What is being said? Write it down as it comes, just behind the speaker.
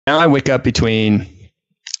Now I wake up between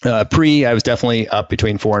I was definitely up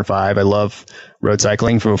between 4 and 5. I love road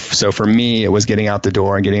cycling. So for me, it was getting out the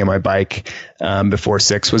door and getting on my bike before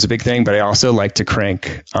 6 was a big thing. But I also like to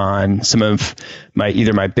crank on some of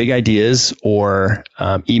either my big ideas or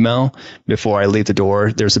email before I leave the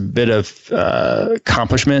door. There's a bit of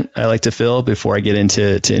accomplishment I like to feel before I get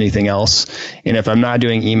into anything else. And if I'm not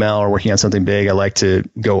doing email or working on something big, I like to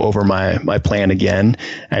go over my plan again.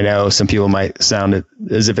 I know some people might sound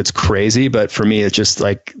as if it's crazy, but for me, it's just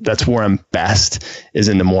like that's where I'm best is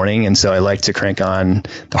in the morning. And so I like to crank on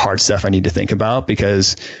the hard stuff I need to think about,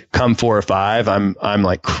 because come 4 or 5, I'm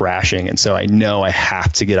like crashing. And so I know I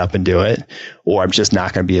have to get up and do it, or I'm just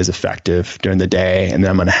not going to be as effective during the day. And then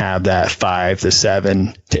I'm going to have that 5 to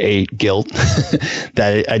 7 to 8 guilt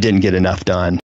that I didn't get enough done.